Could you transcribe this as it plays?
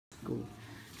Go.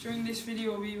 During this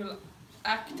video we will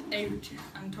act out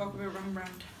and talk about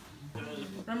Rembrandt.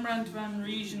 Rembrandt van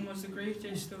Rijn was the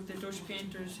greatest of the Dutch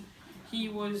painters. He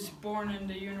was born in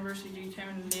the university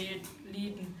town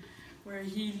Leiden, where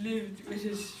he lived with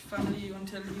his family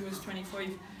until he was 25.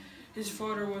 His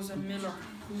father was a miller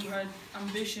who had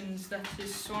ambitions that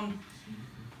his son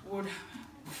would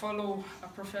follow a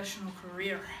professional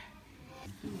career.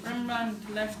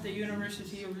 Rembrandt left the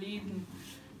University of Leiden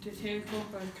to take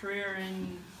up a career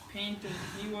in painting.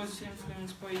 He was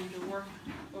influenced by the work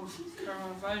of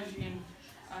Caravaggio,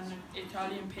 an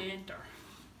Italian painter.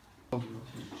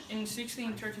 In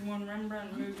 1631,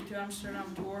 Rembrandt moved to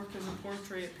Amsterdam to work as a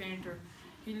portrait painter.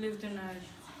 He lived in a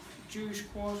Jewish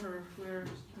quarter where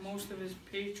most of his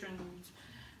patrons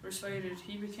resided.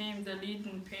 He became the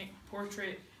leading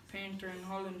portrait painter in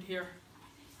Holland here.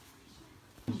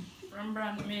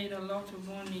 Rembrandt made a lot of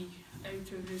money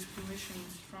out of his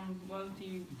commissions from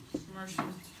wealthy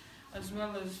merchants, as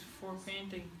well as for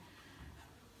painting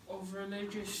of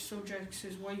religious subjects.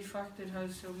 His wife acted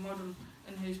as a model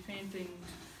in his paintings.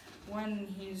 When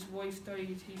his wife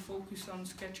died, he focused on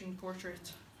sketching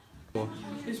portraits.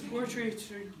 His portraits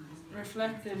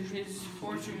reflected his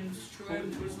fortunes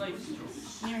throughout his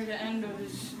life. Near the end of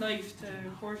his life, the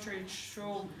portraits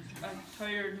show a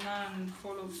tired man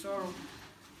full of sorrow.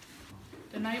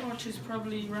 The Night Watch is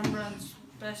probably Rembrandt's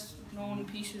best known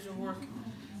pieces of work.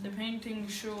 The paintings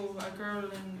show a girl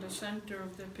in the centre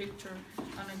of the picture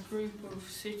and a group of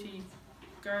city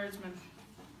guardsmen.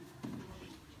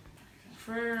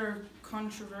 Further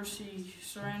controversy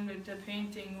surrounded the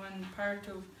painting when part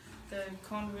of the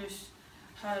canvas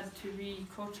had to be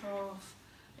cut off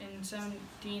in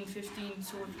 1715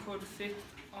 so it could fit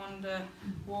on the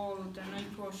wall. The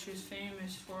Night Watch is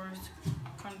famous for its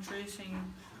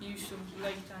contrasting use of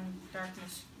light and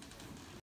darkness.